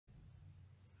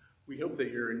We hope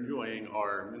that you're enjoying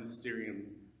our Ministerium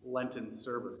Lenten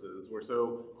services. We're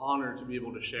so honored to be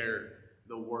able to share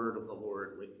the word of the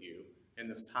Lord with you in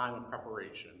this time of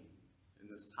preparation, in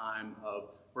this time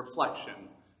of reflection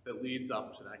that leads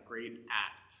up to that great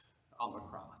act on the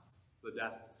cross, the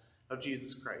death of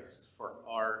Jesus Christ for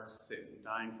our sin,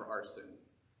 dying for our sin,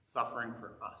 suffering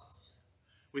for us.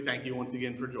 We thank you once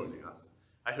again for joining us.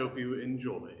 I hope you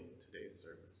enjoy today's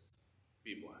service.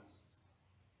 Be blessed.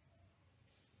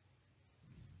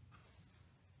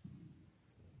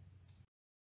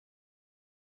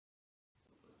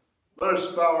 Let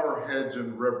us bow our heads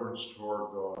in reverence to our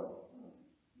God.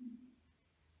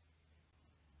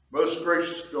 Most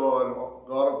gracious God,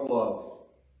 God of love,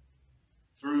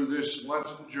 through this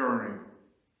Lenten journey,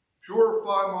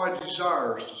 purify my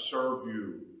desires to serve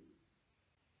you.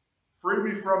 Free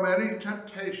me from any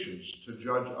temptations to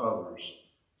judge others,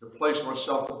 to place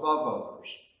myself above others.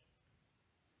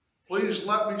 Please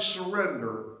let me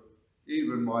surrender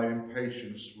even my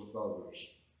impatience with others,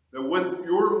 that with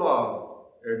your love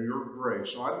and your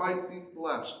grace I might be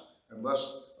blessed and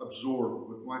less absorbed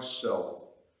with myself,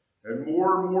 and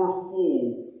more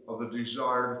full of the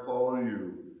desire to follow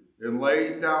you in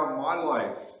laying down my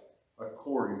life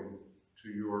according to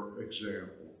your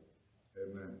example.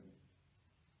 Amen.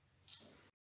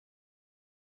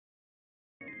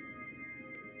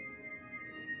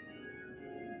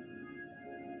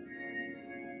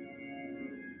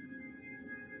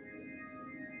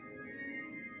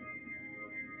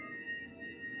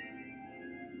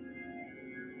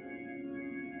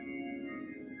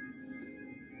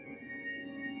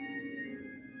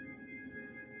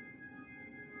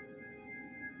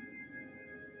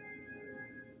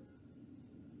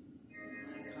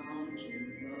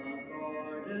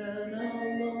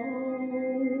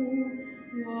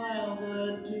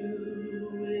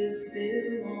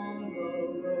 Still on the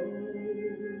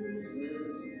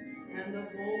roses, and the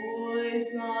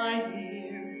voice I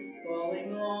hear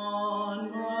falling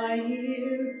on my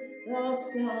ear, the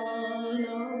Son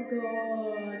of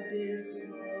God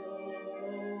discloses,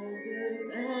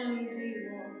 and he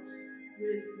walks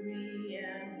with me,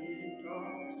 and he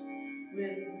talks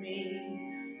with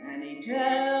me, and he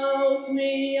tells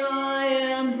me I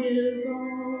am his own.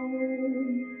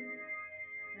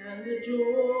 And the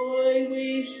joy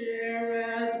we share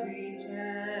as we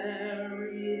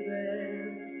tarry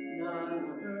there, none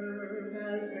other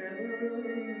has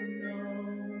ever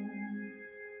known.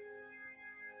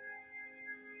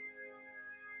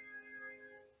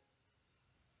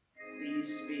 He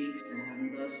speaks,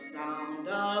 and the sound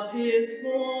of his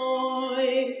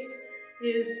voice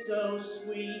is so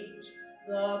sweet,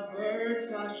 the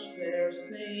birds hush their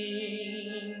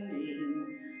singing,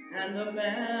 and the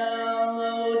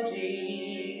melody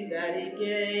that he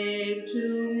gave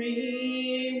to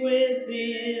me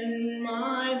within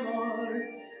my heart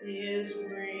is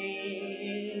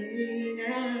ringing,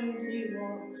 and he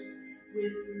walks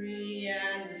with me,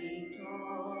 and he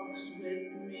talks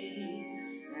with me,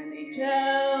 and he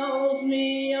tells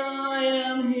me I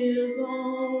am his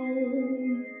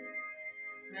own.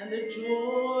 And the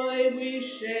joy we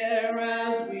share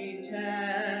as we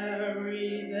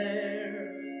tarry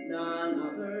there, none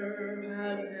other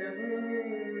has ever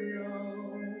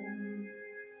known.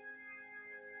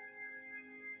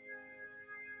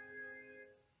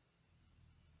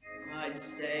 I'd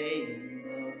stay in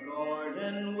the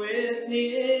garden with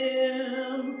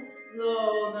him,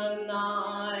 though the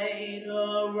night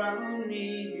around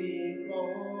me be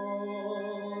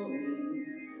falling,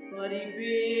 but he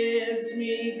bids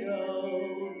me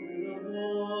go through the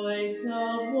voice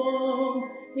of woe.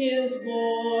 His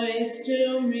voice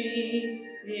to me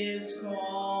is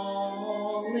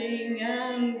calling,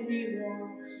 and he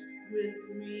walks with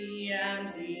me,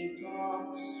 and he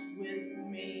talks with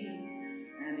me,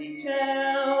 and he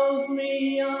tells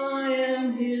me I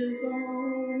am his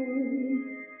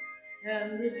own.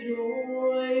 And the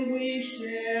joy we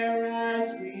share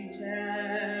as we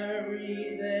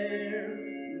tarry there,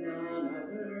 none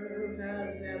other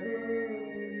has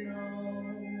ever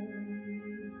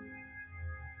known.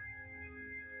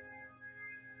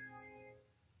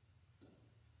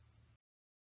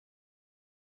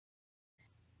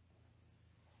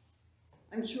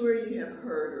 I'm sure you have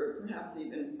heard, or perhaps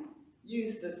even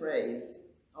used the phrase,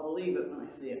 "I'll believe it when I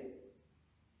see it."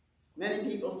 Many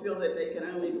people feel that they can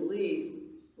only believe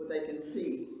what they can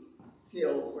see,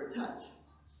 feel, or touch.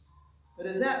 But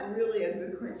is that really a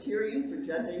good criterion for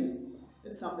judging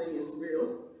that something is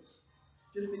real?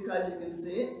 Just because you can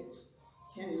see it,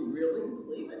 can you really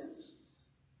believe it?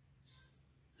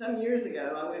 Some years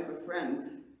ago, I went with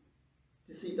friends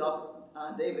to see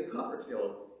David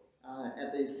Copperfield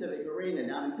at the Civic Arena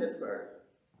down in Pittsburgh.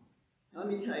 Let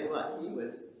me tell you what, he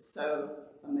was so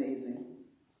amazing.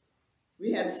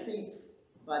 We had seats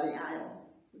by the aisle,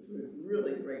 which were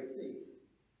really great seats.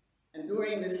 And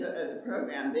during this the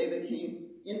program, David came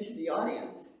into the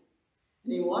audience,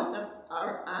 and he walked up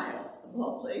our aisle, of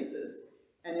all places,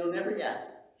 and you'll never guess,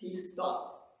 he stopped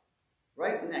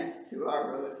right next to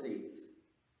our row of seats.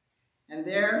 And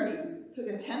there he took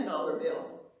a $10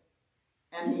 bill,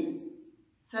 and he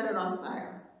set it on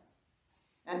fire.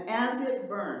 And as it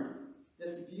burned,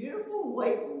 this beautiful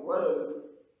white rose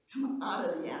came out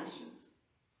of the ashes.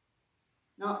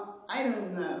 Now, I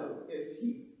don't know if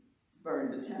he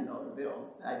burned the $10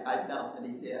 bill. I doubt that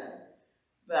he did.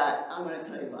 But I'm going to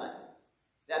tell you what,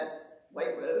 that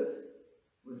white rose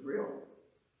was real.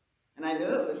 And I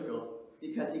know it was real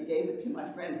because he gave it to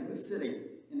my friend who was sitting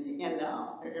in the end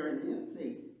aisle, or in the end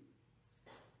seat.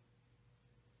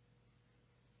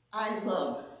 I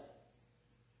love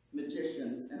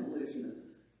magicians and illusionists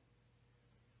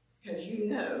because you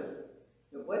know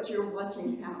that what you're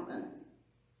watching happen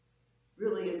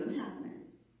really isn't happening.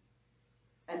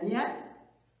 And yet,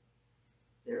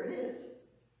 there it is,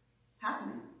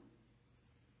 happening.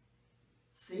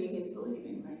 Seeing is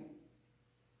believing, right?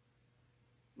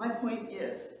 My point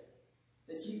is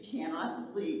that you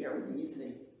cannot believe everything you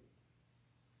see.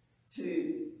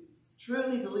 To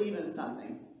truly believe in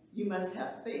something, you must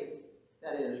have faith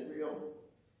that it is real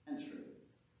and true.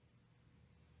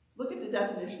 Look at the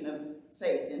definition of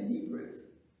faith in Hebrews,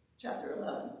 chapter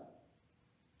 11.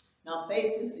 Now,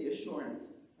 faith is the assurance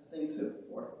of things hoped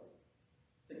for,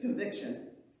 the conviction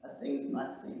of things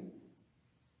not seen.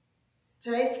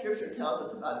 Today's scripture tells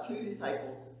us about two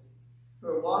disciples who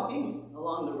are walking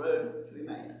along the road to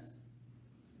Emmaus.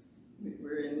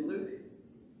 We're in Luke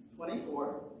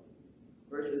 24,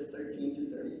 verses 13 through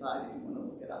 35, if you want to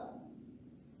look it up.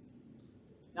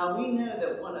 Now, we know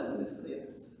that one of them is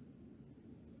Cleopas,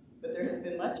 but there has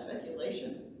been much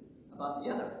speculation about the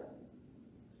other.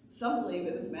 Some believe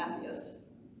it was Matthias,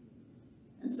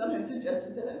 and some have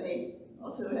suggested that it may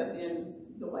also have been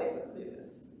the wife of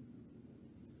Cleopas.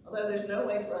 Although there's no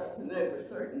way for us to know for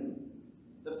certain,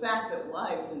 the fact that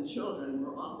wives and children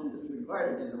were often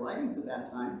disregarded in the writings of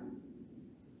that time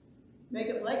make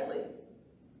it likely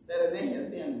that it may have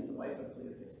been the wife of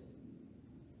Cleopas.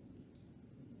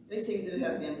 They seem to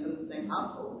have been from the same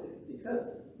household because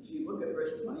if you look at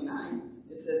verse 29,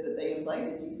 it says that they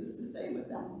invited Jesus to stay with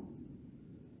them.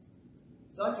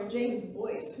 Dr. James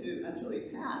Boyce, who until he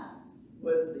passed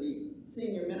was the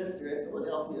senior minister at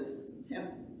Philadelphia's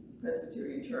 10th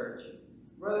Presbyterian Church,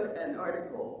 wrote an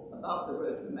article about the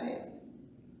road to Emmaus.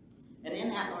 And in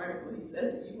that article, he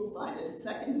says that you will find a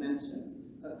second mention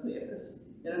of Cleopas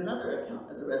in another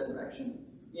account of the resurrection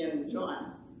in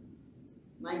John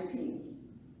 19,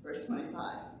 verse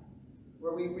 25,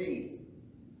 where we read,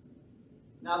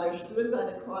 "Now there stood by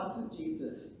the cross of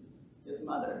Jesus his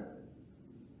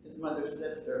mother's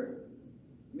sister,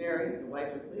 Mary, the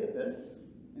wife of Cleopas,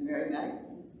 and Mary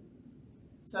Magdalene.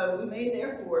 So we may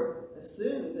therefore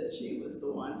assume that she was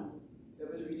the one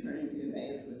that was returning to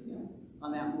Emmaus with him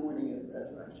on that morning of the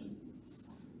resurrection."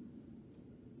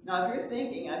 Now, if you're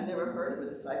thinking, I've never heard of a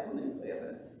disciple named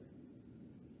Cleopas,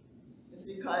 it's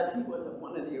because he wasn't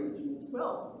one of the original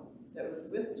 12 that was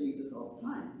with Jesus all the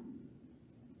time.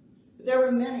 But there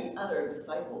were many other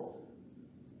disciples.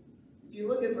 If you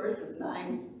look at verse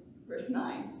 9,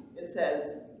 it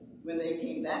says, when they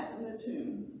came back from the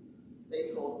tomb, they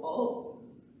told all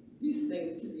these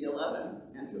things to the 11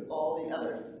 and to all the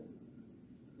others.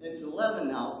 And it's 11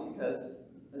 now because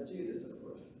of Judas, of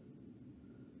course.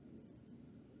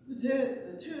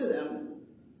 The two of them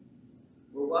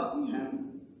were walking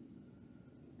home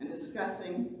and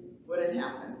discussing what had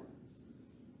happened.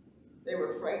 They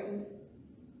were frightened,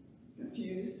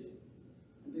 confused,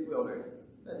 and bewildered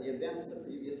by the events of the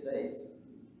previous days.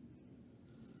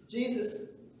 Jesus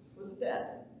was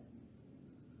dead.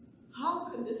 How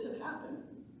could this have happened?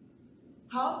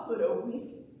 How could a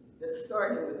week that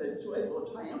started with a joyful,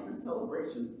 triumphant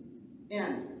celebration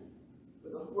end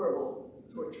with a horrible,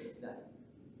 torturous death?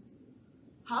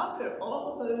 How could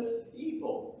all those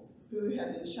people who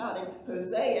had been shouting,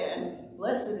 "Hosea," and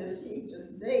 "Blessed is he,"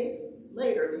 just days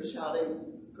later be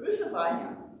shouting, "Crucify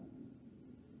him"?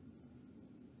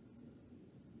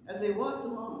 As they walked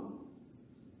along,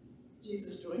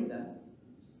 Jesus joined them.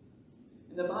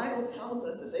 And the Bible tells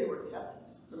us that they were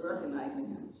kept from recognizing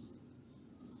him.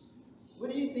 What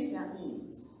do you think that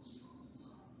means?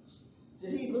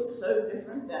 Did he look so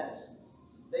different that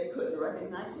they couldn't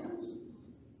recognize him?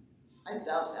 I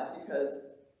doubt that because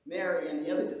Mary and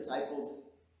the other disciples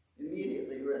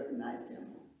immediately recognized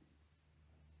him.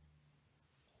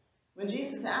 When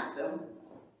Jesus asked them,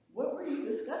 what were you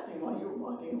discussing while you were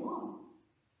walking along?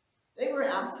 They were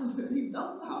absolutely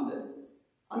dumbfounded.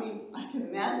 I mean, I can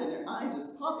imagine their eyes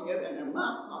just popping open and their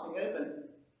mouth popping open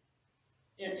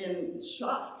in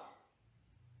shock.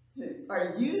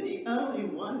 Are you the only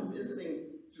one visiting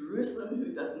Jerusalem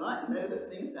who does not know the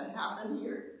things that happen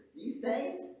here these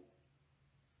days?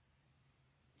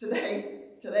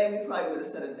 Today we probably would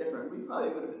have said it different. We probably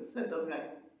would have said something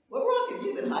like, what rock have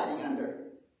you been hiding under?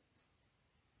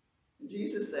 And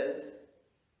Jesus says,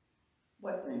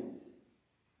 what things?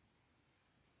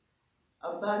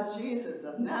 About Jesus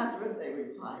of Nazareth, they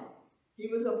replied. He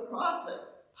was a prophet,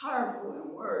 powerful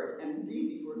in word and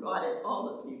deed before God and all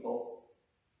the people.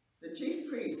 The chief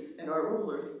priests and our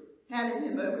rulers handed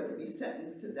him over to be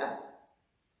sentenced to death,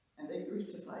 and they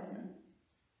crucified him.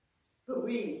 But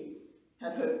we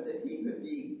had hoped that he would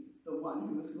be the one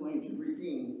who was going to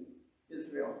redeem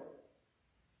Israel.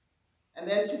 And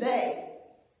then today,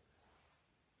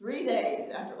 3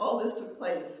 days after all this took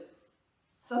place,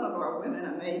 some of our women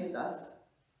amazed us.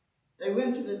 They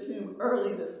went to the tomb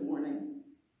early this morning,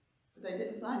 but they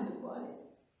didn't find his body.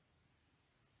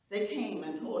 They came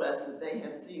and told us that they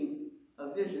had seen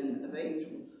a vision of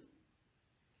angels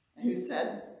and who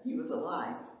said he was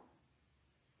alive.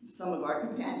 Some of our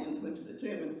companions went to the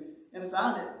tomb and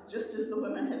found it just as the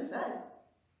women had said.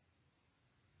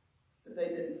 But they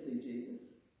didn't see Jesus.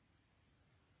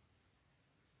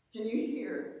 Can you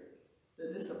hear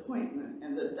the disappointment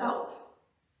and the doubt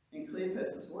in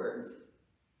Cleopas' words?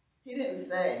 He didn't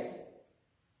say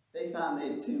they found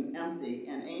the tomb empty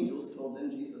and angels told them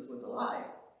Jesus was alive.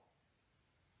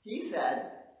 He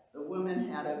said the woman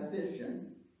had a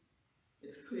vision.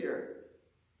 It's clear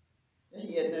that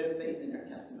he had no faith in their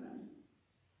testimony.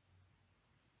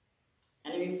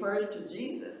 And he refers to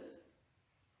Jesus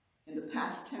in the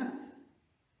past tense.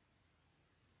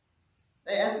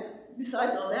 And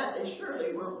besides all that, they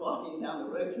surely weren't walking down the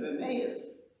road to Emmaus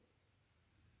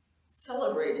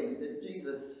celebrating that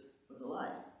Jesus was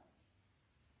alive.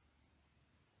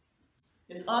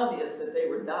 It's obvious that they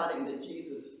were doubting that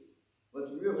Jesus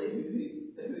was really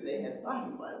who they had thought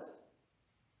he was.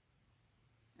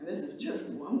 And this is just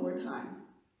one more time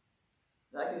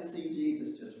that I can see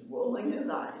Jesus just rolling his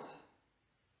eyes.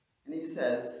 And he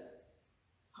says,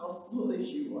 how foolish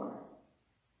you are.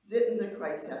 Didn't the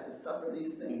Christ have to suffer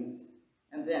these things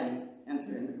and then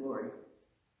enter into glory?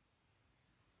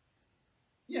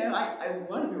 You know, I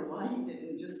wonder why he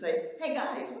didn't just say, hey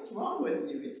guys, what's wrong with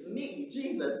you? It's me,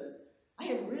 Jesus. I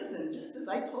have risen just as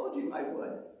I told you I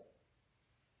would.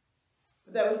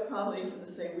 But that was probably for the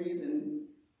same reason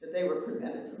that they were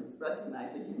prevented from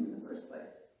recognizing him in the first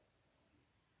place.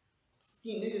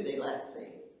 He knew they lacked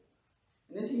faith.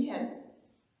 And if he had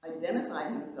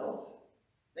identified himself,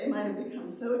 they might have become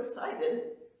so excited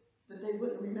that they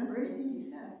wouldn't remember anything he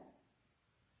said.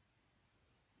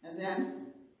 And then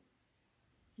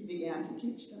he began to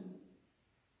teach them.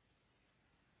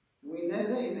 We know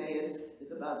that Emmaus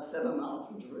is about 7 miles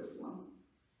from Jerusalem,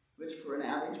 which for an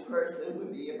average person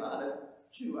would be about a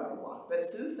 2-hour walk. But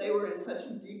since they were in such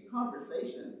a deep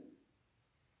conversation,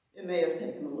 it may have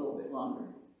taken a little bit longer.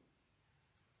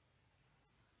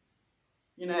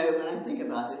 You know, when I think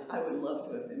about this, I would love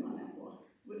to have been on that walk,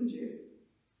 wouldn't you?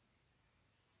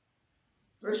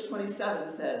 Verse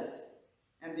 27 says,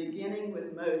 and beginning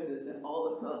with Moses and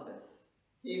all the prophets,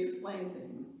 he explained to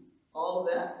him all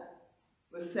that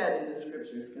was said in the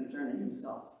scriptures concerning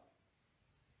himself.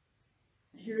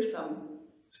 Here's some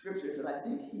scriptures that I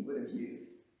think he would have used.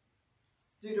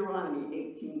 Deuteronomy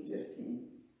 18:15.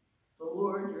 The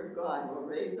Lord your God will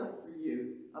raise up for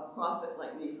you a prophet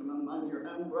like me from among your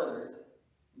own brothers,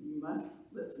 and you must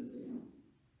listen to him.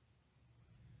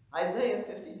 Isaiah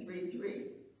 53:3.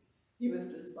 He was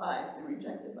despised and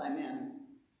rejected by men,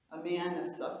 a man of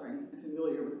suffering and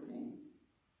familiar with pain.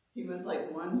 He was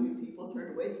like one who people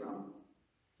turned away from.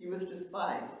 He was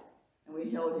despised, and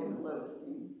we held him in low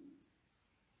esteem.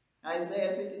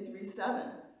 Isaiah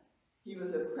 53:7. He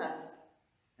was oppressed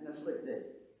and afflicted,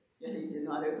 yet he did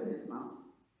not open his mouth.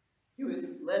 He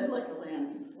was led like a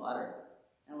lamb to slaughter,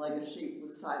 and like a sheep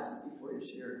was silent before his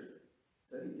shearers,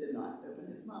 so he did not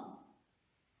open his mouth.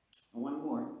 And one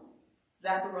more.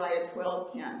 Zechariah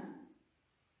 12:10.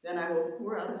 Then I will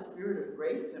pour out a spirit of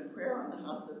grace and prayer on the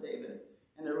house of David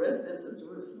and the residents of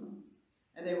Jerusalem.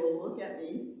 And they will look at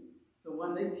me, the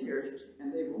one they pierced,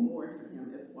 and they will mourn for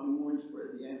him as one mourns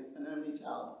for an only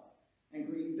child, and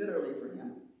grieve bitterly for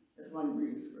him as one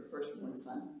grieves for a firstborn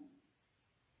son.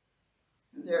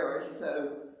 And there are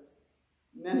so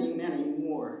many, many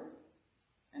more.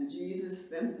 And Jesus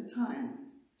spent the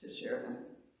time to share them.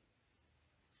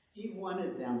 He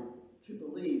wanted them to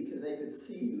believe so they could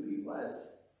see who he was.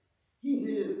 He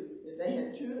knew if they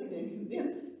had truly been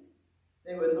convinced,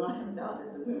 they would not have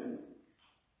doubted the women.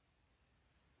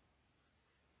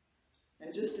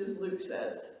 And just as Luke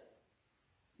says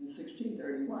in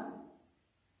 16:31,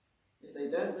 if they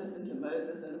don't listen to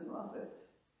Moses and the prophets,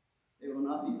 they will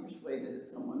not be persuaded if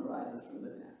someone rises from the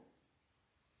dead.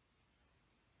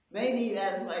 Maybe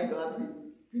that is why God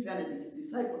prevented these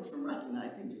disciples from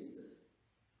recognizing Jesus.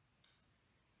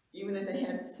 Even if they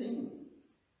had seen,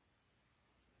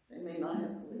 they may not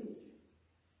have believed.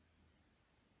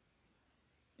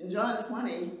 In John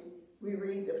 20, we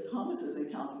read of Thomas's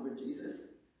encounter with Jesus.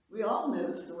 We all know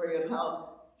the story of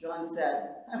how Thomas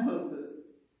said, I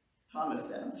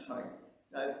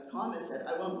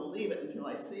won't believe it until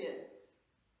I see it.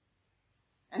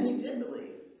 And he did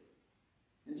believe.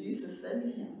 And Jesus said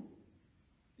to him,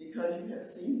 because you have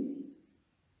seen me,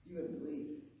 you have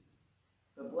believed.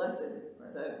 But blessed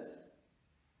are those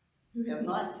who have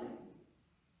not seen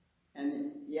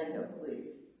and yet have believed.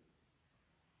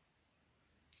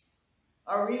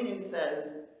 Our reading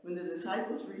says, when the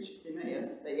disciples reached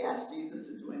Emmaus, they asked Jesus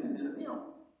to join them in a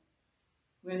meal.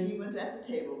 When he was at the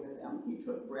table with them, he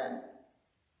took bread,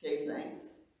 gave thanks,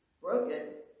 broke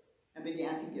it, and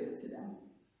began to give it to them.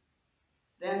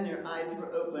 Then their eyes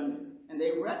were opened, and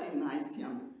they recognized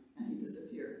him, and he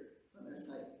disappeared from their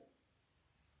sight.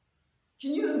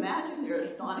 Can you imagine their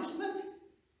astonishment,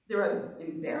 their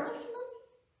embarrassment?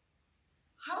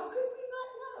 How could we not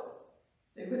know?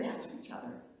 They would ask each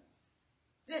other.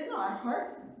 Didn't our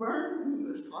hearts burn when he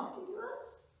was talking to us?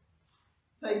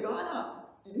 So they got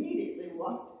up, immediately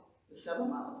walked the 7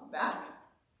 miles back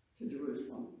to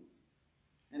Jerusalem.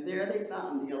 And there they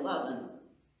found the 11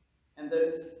 and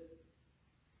those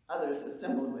others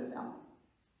assembled with them,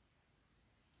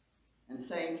 and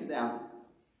saying to them,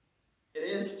 it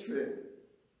is true,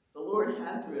 the Lord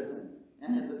has risen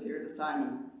and has appeared to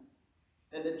Simon.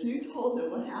 Then the two told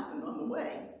them what happened on the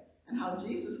way and how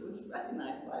Jesus was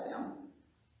recognized by them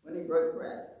when he broke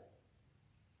bread.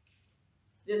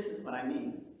 This is what I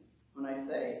mean when I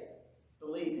say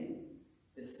believing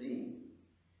is seeing.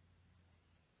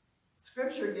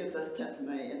 Scripture gives us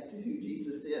testimony as to who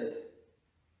Jesus is,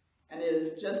 and it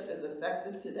is just as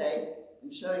effective today in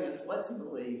showing us what to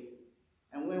believe.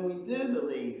 And when we do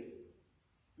believe,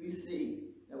 we see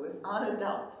that without a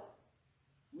doubt,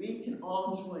 we can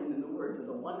all join in the words of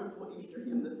the wonderful Easter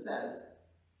hymn that says,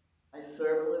 I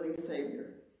serve a living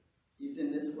Savior. He's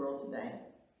in this world today.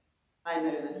 I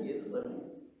know that he is living,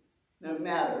 no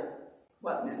matter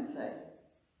what men say.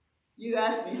 You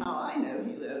ask me how I know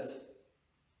he lives.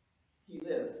 He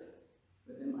lives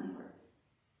within my heart.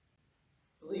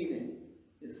 Believing